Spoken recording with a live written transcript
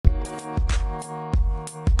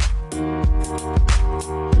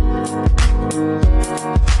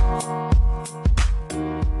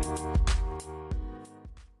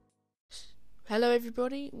Hello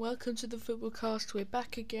everybody, welcome to the Football Cast. We're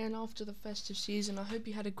back again after the festive season. I hope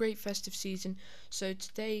you had a great festive season. So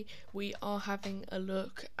today we are having a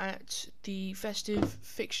look at the festive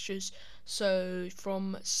fixtures, so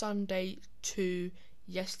from Sunday to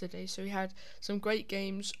yesterday. So we had some great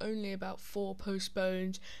games, only about 4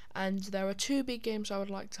 postponed, and there are 2 big games I would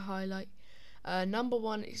like to highlight. Number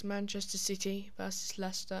 1 is Manchester City versus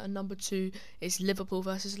Leicester, and number 2 is Liverpool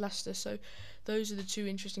versus Leicester. So those are the 2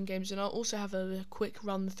 interesting games, and I'll also have a quick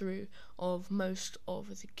run through of most of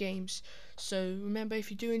the games. So remember,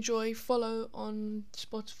 if you do enjoy, follow on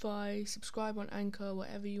Spotify, subscribe on Anchor,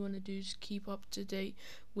 whatever you want to do to keep up to date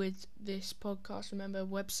with this podcast. Remember,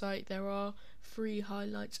 website, there are free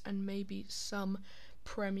highlights and maybe some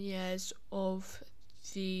premieres of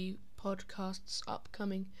the podcasts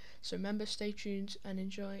upcoming. So remember, stay tuned and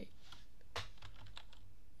enjoy.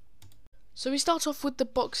 So we start off with the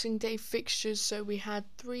Boxing Day fixtures. So we had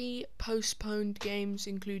 3 postponed games,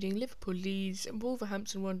 including Liverpool Leeds,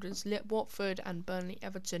 Wolverhampton Wanderers, Watford and Burnley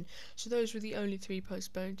Everton. So those were the only 3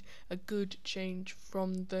 postponed, a good change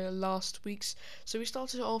from the last weeks. So we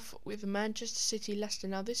started off with Manchester City Leicester.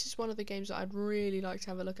 Now this is one of the games that I'd really like to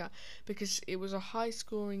have a look at, because it was a high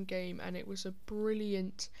scoring game and it was a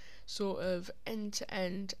brilliant sort of end to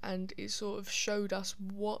end, and it sort of showed us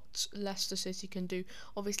what Leicester City can do.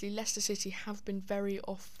 Obviously Leicester City have been very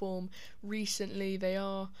off form recently. They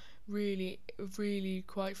are really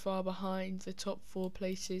quite far behind the top 4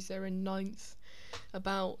 places. They're in 9th,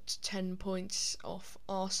 about 10 points off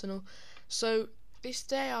Arsenal. So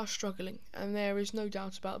they are struggling, and there is no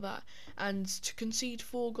doubt about that. And to concede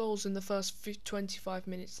 4 goals in the first 25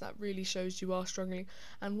 minutes, that really shows you are struggling.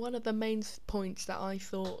 And one of the main points that I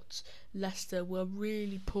thought Leicester were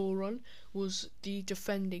really poor on was the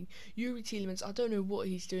defending. Yuri Tielemans, I don't know what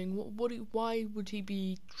he's doing. Why would he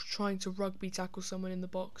be trying to rugby tackle someone in the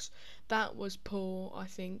box? That was poor, I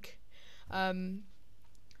think.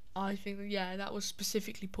 That was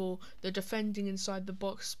specifically poor. The defending inside the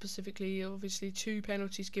box specifically, obviously 2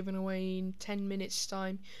 penalties given away in 10 minutes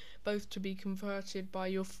time, both to be converted by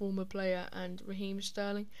your former player and Raheem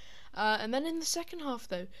Sterling. And then in the second half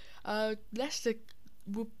though, Leicester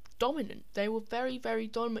were dominant. They were very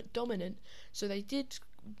dominant. So they did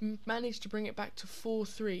manage to bring it back to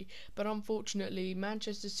 4-3, but unfortunately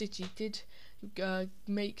Manchester City did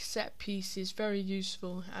make set pieces very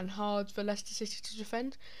useful and hard for Leicester City to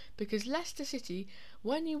defend, because Leicester City,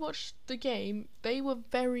 when you watch the game, they were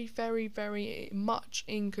very much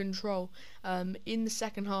in control in the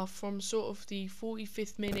second half, from sort of the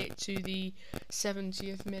 45th minute to the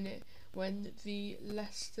 70th minute, when the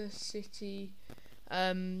Leicester City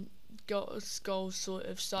goals sort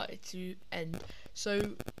of started to end.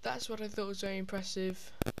 So that's what I thought was very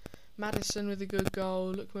impressive. Maddison with a good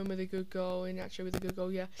goal, Lookman with a good goal, Inacho with a good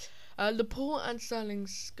goal, Laporte and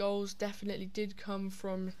Sterling's goals definitely did come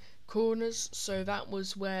from corners, so that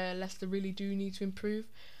was where Leicester really do need to improve.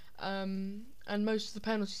 And most of the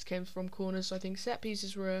penalties came from corners, so I think set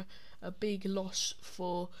pieces were a big loss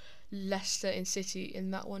for Leicester in City in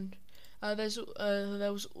that one.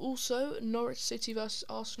 There was also Norwich City versus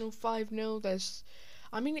Arsenal 5-0.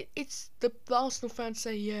 It's the Arsenal fans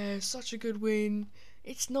say, yeah, such a good win.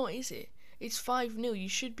 It's not, is it? It's 5-0. You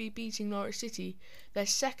should be beating Norwich City. They're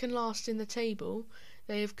second last in the table.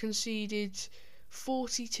 They have conceded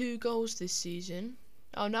 42 goals this season.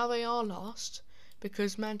 Oh, now they are last,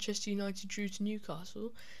 because Manchester United drew to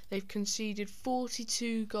Newcastle. They've conceded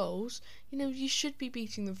 42 goals. You should be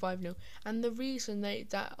beating them 5-0. And the reason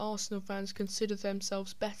that Arsenal fans consider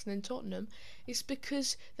themselves better than Tottenham is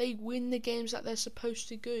because they win the games that they're supposed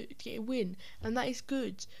to win, and that is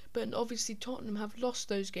good. But obviously Tottenham have lost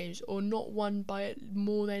those games, or not won by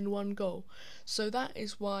more than 1 goal. So that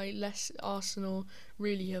is why Arsenal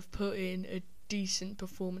really have put in a decent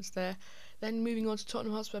performance there. Then moving on to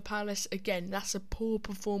Tottenham Hotspur Palace, again, that's a poor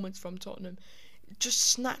performance from Tottenham. Just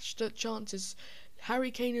snatched at chances.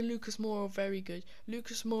 Harry Kane and Lucas Moura are very good.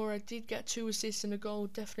 Lucas Moura did get 2 assists and a goal,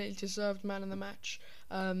 definitely deserved man of the match.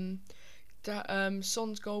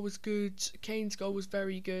 Son's goal was good, Kane's goal was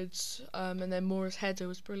very good, and then Moura's header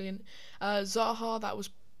was brilliant. Zaha, that was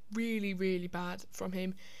really bad from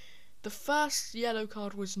him. The first yellow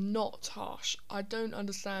card was not harsh. I don't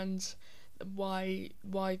understand why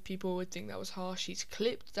people would think that was harsh. He's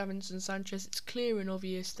clipped Davinson Sanchez. It's clear and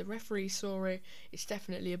obvious. The referee saw it. It's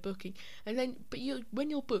definitely a booking. When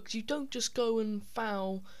you're booked, you don't just go and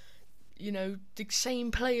foul, the same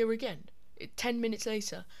player again 10 minutes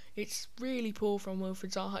later. It's really poor from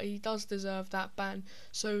Wilfried Zaha. He does deserve that ban.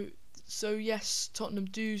 So yes, Tottenham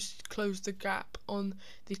do close the gap on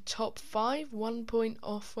the top 5, 1 point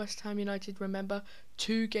off West Ham United. Remember,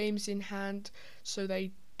 2 games in hand, so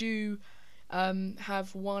they do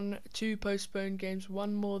have 2 postponed games, 2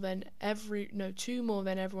 more than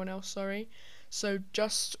everyone else. Sorry. So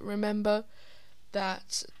just remember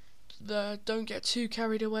that don't get too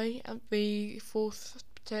carried away at the 4th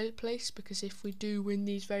place, because if we do win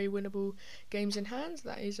these very winnable games in hand,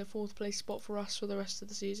 that is a 4th place spot for us for the rest of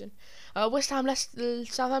the season. West Ham, Leicester,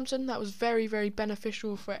 Southampton, that was very, very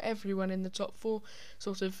beneficial for everyone in the top 4.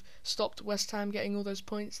 Sort of stopped West Ham getting all those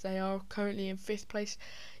points. They are currently in 5th place.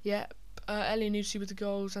 Yeah, Elianusi with the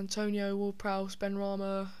goals, Antonio, Ward-Prowse,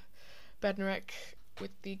 Benrahma, Bednarek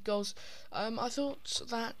with the goals. I thought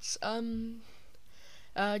that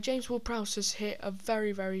James Ward-Prowse has hit a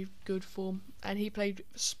very, very good form, and he played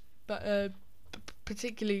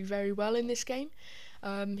particularly very well in this game.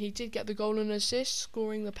 He did get the goal and assist,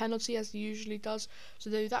 scoring the penalty as he usually does. So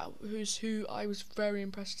that was who I was very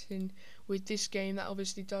impressed in with this game. That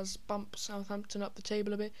obviously does bump Southampton up the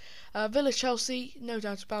table a bit. Villa Chelsea, no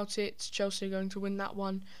doubt about it. Chelsea are going to win that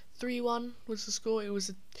one. 3-1 was the score. It was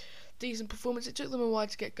a decent performance. It took them a while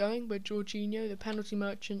to get going, but Jorginho, the penalty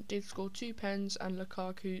merchant, did score 2 pens, and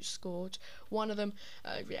Lukaku scored one of them.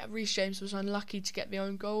 Reece James was unlucky to get the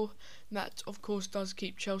own goal. That, of course, does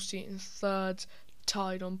keep Chelsea in 3rd,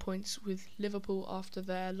 tied on points with Liverpool after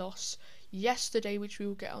their loss yesterday, which we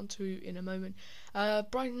will get onto in a moment.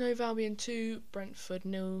 Brighton Hove Albion 2, Brentford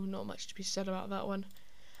 0. Not much to be said about that one.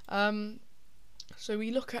 So we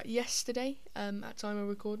look at yesterday at time of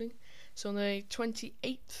recording. So on the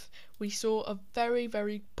 28th, we saw a very,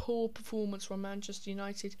 very poor performance from Manchester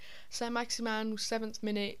United. Saint-Maximin, 7th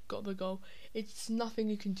minute, got the goal. It's nothing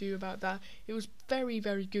you can do about that. It was very,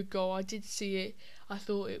 very good goal. I did see it. I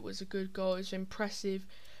thought it was a good goal. It was impressive.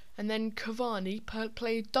 And then Cavani,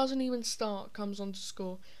 play doesn't even start, comes on to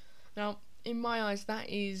score. Now, in my eyes, that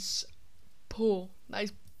is poor. That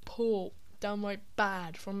is poor. Downright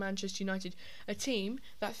bad from Manchester United. A team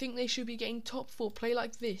that think they should be getting top 4 play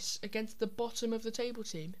like this against the bottom of the table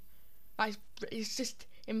team. It's just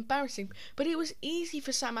embarrassing. But it was easy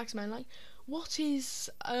for Saint-Maximin. Like, what is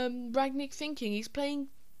Rangnick thinking? He's playing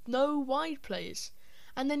no wide players,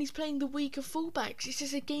 and then he's playing the weaker fullbacks. This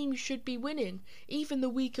is a game you should be winning. Even the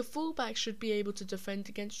weaker fullbacks should be able to defend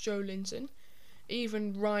against Joe Linton.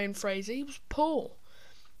 Even Ryan Fraser, he was poor.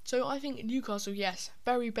 So I think Newcastle, yes,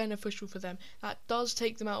 very beneficial for them. That does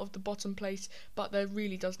take them out of the bottom place, but there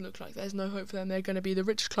really does look like there's no hope for them. They're going to be the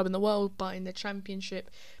richest club in the world, but in the Championship,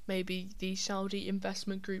 maybe the Saudi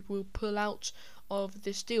investment group will pull out of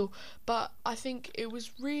this deal. But I think it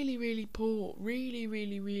was really, really poor. Really,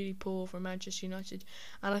 really, really poor from Manchester United.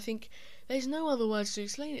 And I think there's no other words to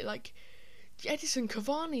explain it. Like, Edison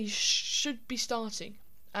Cavani should be starting.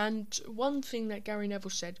 And one thing that Gary Neville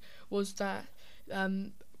said was that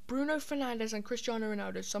Bruno Fernandes and Cristiano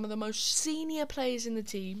Ronaldo, some of the most senior players in the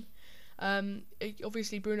team.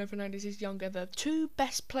 Obviously, Bruno Fernandes is younger. The 2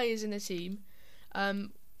 best players in the team,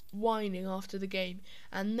 whining after the game,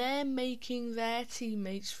 and they're making their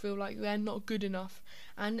teammates feel like they're not good enough.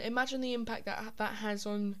 And imagine the impact that has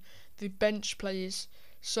on the bench players.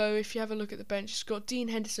 So if you have a look at the bench, it's got Dean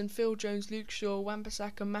Henderson, Phil Jones, Luke Shaw,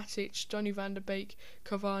 Wan-Bissaka, Matic, Donny van der Beek,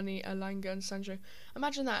 Cavani, Elanga and Sancho.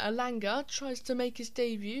 Imagine that Elanga tries to make his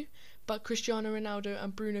debut, but Cristiano Ronaldo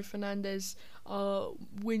and Bruno Fernandes are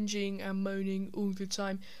whinging and moaning all the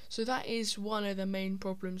time. So that is one of the main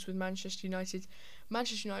problems with Manchester United.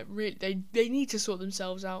 Manchester United, really, they need to sort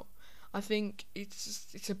themselves out. I think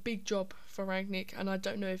it's a big job for Rangnick, and I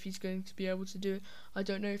don't know if he's going to be able to do it. I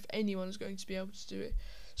don't know if anyone's going to be able to do it.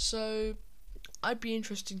 So I'd be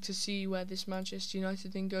interested to see where this Manchester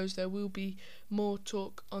United thing goes. There will be more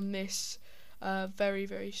talk on this very,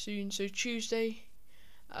 very soon. So Tuesday,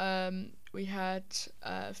 we had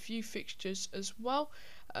a few fixtures as well.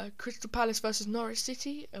 Crystal Palace versus Norwich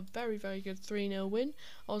City, a very, very good 3-0 win.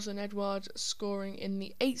 Ozan Edouard scoring in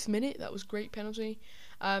the 8th minute. That was great penalty.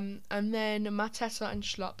 And then Mateta and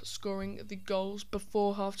Schlupp scoring the goals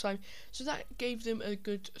before half-time. So that gave them a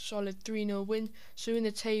good, solid 3-0 win. So in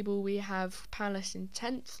the table, we have Palace in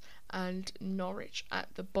 10th and Norwich at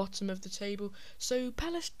the bottom of the table. So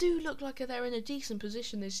Palace do look like they're in a decent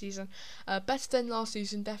position this season. Better than last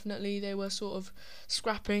season, definitely. They were sort of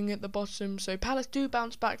scrapping at the bottom. So Palace do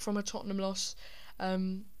bounce back from a Tottenham loss.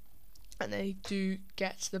 And they do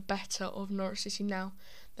get the better of Norwich City now.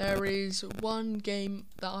 There is one game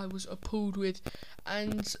that I was appalled with,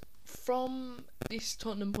 and from this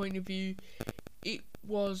Tottenham point of view, it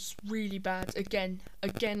was really bad. Again,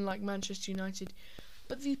 like Manchester United,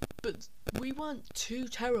 but we weren't too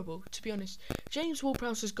terrible, to be honest. James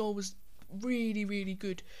Ward-Prowse's goal was really, really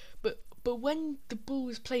good, but when the ball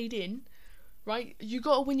was played in, right? You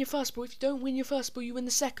got to win your first ball. If you don't win your first ball, you win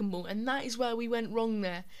the second ball, and that is where we went wrong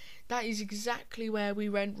there. That is exactly where we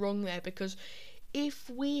went wrong there, because if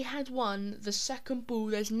we had won the second ball,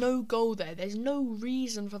 there's no goal there. There's no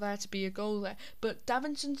reason for there to be a goal there. But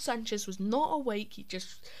Davinson Sanchez was not awake. He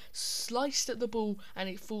just sliced at the ball, and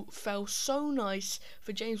it fell so nice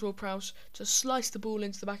for James Ward-Prowse to slice the ball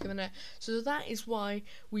into the back of the net. So that is why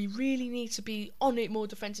we really need to be on it more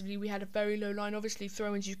defensively. We had a very low line. Obviously,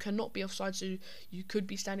 throw-ins, you cannot be offside, so you could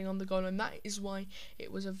be standing on the goal, and that is why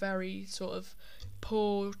it was a very sort of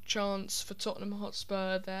poor chance for Tottenham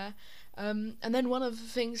Hotspur there. And then one of the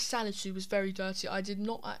things, Salisu was very dirty. I did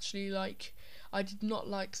not like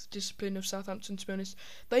the discipline of Southampton, to be honest.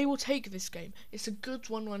 They will take this game. It's a good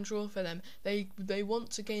 1-1 draw for them. They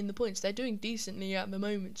want to gain the points. They're doing decently at the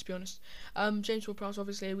moment, to be honest. James Ward-Prowse,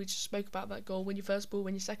 obviously, we just spoke about that goal. Win your first ball,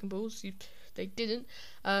 win your second balls. They didn't.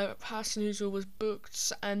 Hasenhuttl was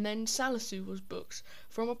booked, and then Salisu was booked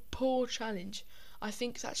from a poor challenge. I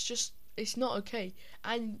think that's just... it's not okay,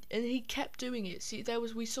 and he kept doing it. See,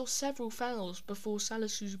 we saw several fouls before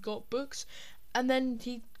Salisu got booked, and then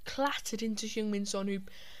he clattered into Heung-min Son, who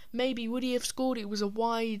maybe would he have scored? It was a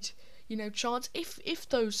wide, chance. If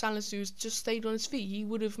those Salisu just stayed on his feet, he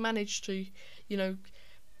would have managed to,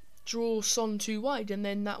 draw Son too wide, and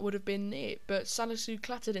then that would have been it. But Salisu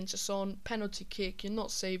clattered into Son, penalty kick. You're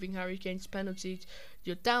not saving Harry Kane's penalty.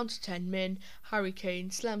 You're down to 10 men. Harry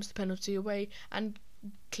Kane slams the penalty away and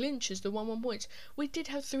clinches the 1-1 points. We did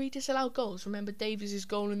have 3 disallowed goals. Remember Davies'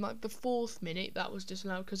 goal in the 4th minute, that was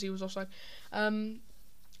disallowed because he was offside.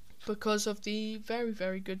 Because of the very,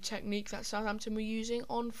 very good technique that Southampton were using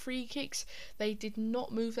on free kicks. They did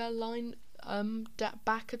not move their line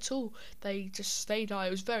back at all. They just stayed high.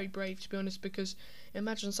 It was very brave, to be honest, because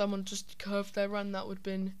imagine someone just curved their run. That would have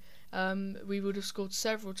been... we would have scored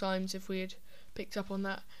several times if we had picked up on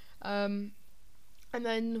that. And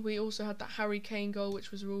then we also had that Harry Kane goal,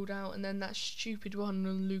 which was ruled out, and then that stupid one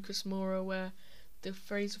on Lucas Moura where the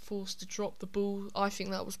Fraser forced to drop the ball. I think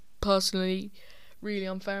that was personally really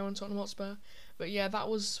unfair on Tottenham Hotspur. But yeah, that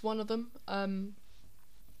was one of them.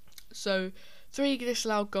 So 3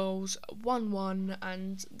 disallowed goals, 1-1,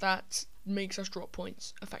 and that makes us drop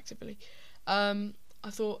points effectively. I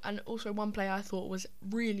thought, and also one player I thought was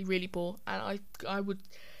really, really poor, and I would...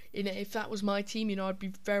 if that was my team, I'd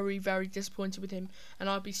be very, very disappointed with him, and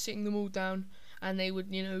I'd be sitting them all down, and they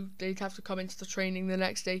would, they'd have to come into the training the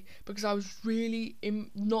next day, because I was really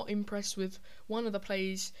not impressed with one of the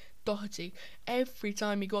players, Doherty. Every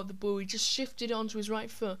time he got the ball, he just shifted it onto his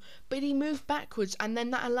right foot, but he moved backwards, and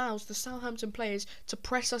then that allows the Southampton players to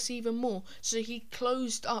press us even more, so he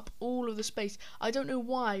closed up all of the space. I don't know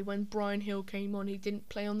why when Bryan Hill came on he didn't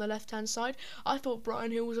play on the left hand side. I thought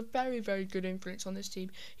Bryan Hill was a very, very good influence on this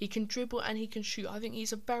team. He can dribble and he can shoot. I think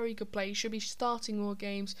he's a very good player. He should be starting more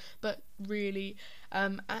games, but really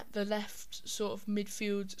at the left sort of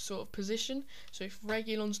midfield sort of position. So if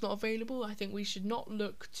Reguilon's not available, I think we should not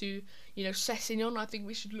look to Sessegnon. I think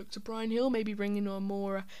we should look to Bryan Hill, maybe bring in a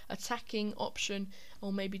more attacking option,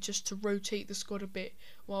 or maybe just to rotate the squad a bit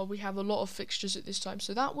while we have a lot of fixtures at this time.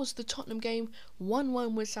 So that was the Tottenham game,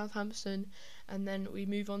 1-1 with Southampton, and then we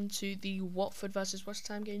move on to the Watford versus West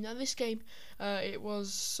Ham game. Now this game, it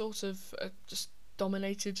was sort of just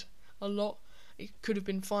dominated a lot. It could have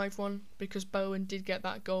been 5-1 because Bowen did get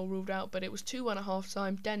that goal ruled out, but it was 2-1 at half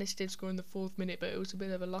time. Dennis did score in the 4th minute, but it was a bit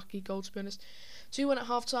of a lucky goal, to be honest. 2-1 at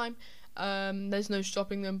half time. There's no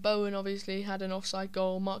stopping them. Bowen obviously had an offside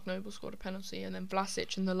goal. Mark Noble scored a penalty, and then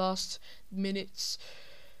Vlasic in the last minutes.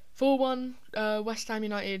 4-1. West Ham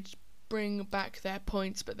United bring back their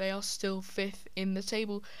points, but they are still 5th in the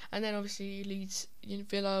table. And then obviously Leeds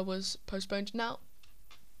Villa was postponed. Now,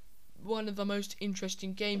 one of the most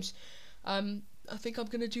interesting games. I think I'm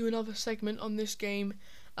going to do another segment on this game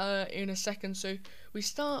in a second. So we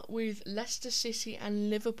start with Leicester City and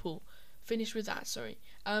Liverpool. Finish with that, sorry.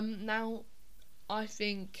 Now, I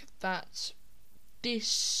think that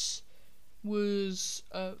this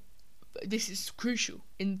is crucial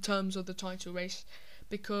in terms of the title race,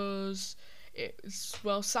 because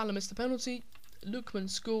Salah missed the penalty, Lookman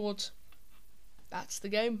scored. That's the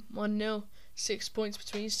game, 1-0. 6 points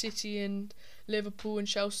between City and Liverpool and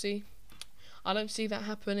Chelsea. I don't see that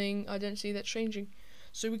happening. I don't see that changing.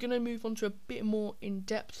 So we're going to move on to a bit more in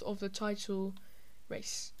depth of the title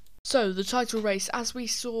race. So the title race, as we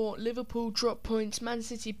saw, Liverpool drop points, Man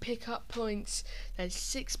City pick up points. There's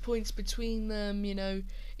 6 points between them.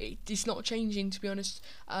 It's not changing, to be honest.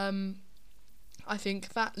 I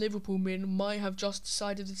think that Liverpool win might have just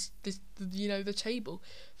decided the table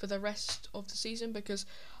for the rest of the season, because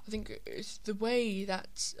I think it's the way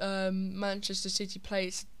that Manchester City play.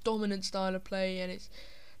 It's a dominant style of play, and it's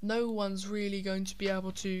no one's really going to be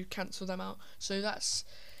able to cancel them out. So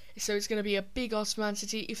it's going to be a big ask for Man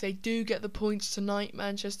City if they do get the points tonight.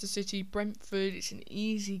 Manchester City, Brentford. It's an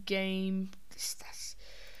easy game. It's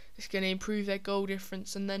going to improve their goal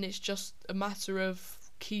difference, and then it's just a matter of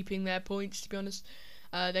keeping their points, to be honest.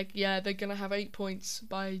 They're going to have 8 points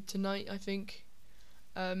by tonight, I think.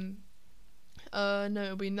 No,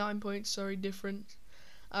 it'll be 9 points, sorry, different.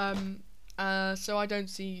 So I don't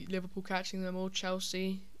see Liverpool catching them, or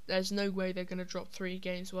Chelsea. There's no way they're going to drop 3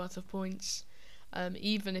 games worth of points.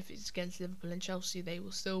 Even if it's against Liverpool and Chelsea, they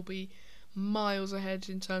will still be miles ahead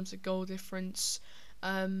in terms of goal difference.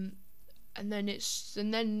 And then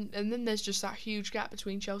there's just that huge gap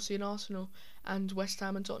between Chelsea and Arsenal, and West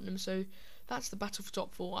Ham and Tottenham. So that's the battle for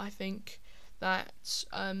top 4. I think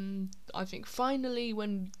finally,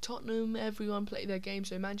 when Tottenham, everyone play their games,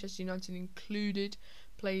 so Manchester United included,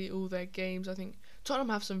 play all their games, I think Tottenham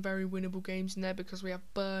have some very winnable games in there, because we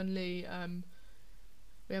have Burnley,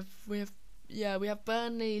 we have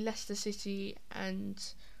Burnley, Leicester City,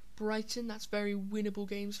 and Brighton. That's very winnable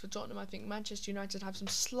games for Tottenham. I think Manchester United have some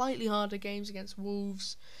slightly harder games against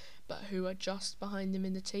Wolves, but who are just behind them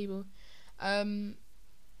in the table.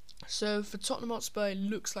 So for Tottenham Hotspur, it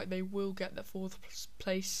looks like they will get the 4th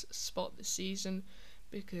place spot this season,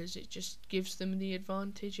 because it just gives them the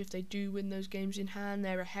advantage. If they do win those games in hand,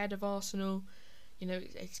 they're ahead of Arsenal.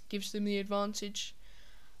 It gives them the advantage.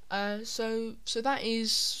 So that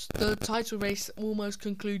is the title race almost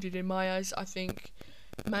concluded in my eyes. I think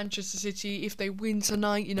Manchester City, if they win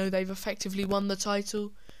tonight, they've effectively won the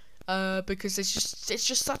title, because it's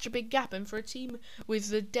just such a big gap, and for a team with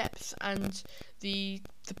the depth and the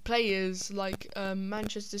players like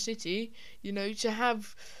Manchester City, to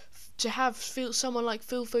have someone like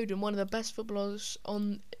Phil Foden, one of the best footballers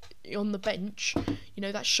on the bench,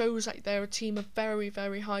 that shows like they're a team of very,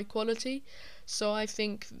 very high quality. So I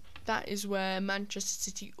think that is where Manchester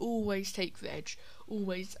City always take the edge,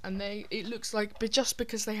 always, and it looks like, but just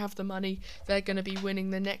because they have the money, they're going to be winning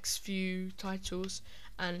the next few titles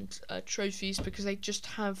and trophies, because they just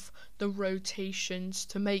have the rotations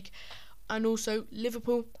to make. And also,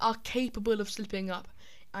 Liverpool are capable of slipping up,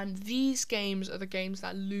 and these games are the games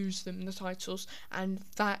that lose them the titles, and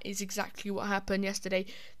that is exactly what happened yesterday.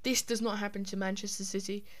 This does not happen to Manchester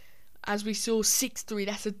City. As we saw, 6-3,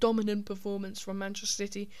 that's a dominant performance from Manchester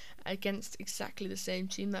City against exactly the same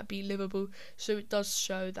team that beat Liverpool. So it does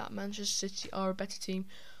show that Manchester City are a better team.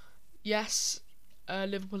 Yes,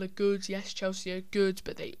 Liverpool are good, yes, Chelsea are good,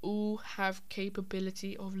 but they all have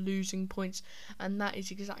capability of losing points, and that is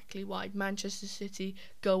exactly why Manchester City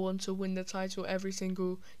go on to win the title every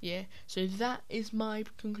single year. So that is my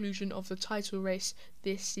conclusion of the title race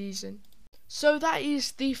this season. So that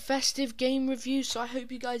is the festive game review. So I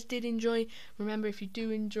hope you guys did enjoy. Remember, if you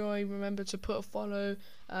do enjoy, remember to put a follow,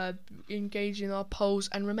 engage in our polls,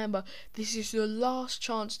 and remember, this is your last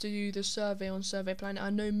chance to do the survey on Survey Planet. I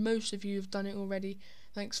know most of you have done it already.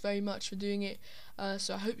 Thanks very much for doing it.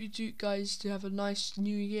 So I hope you guys have a nice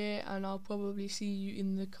new year, and I'll probably see you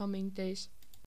in the coming days.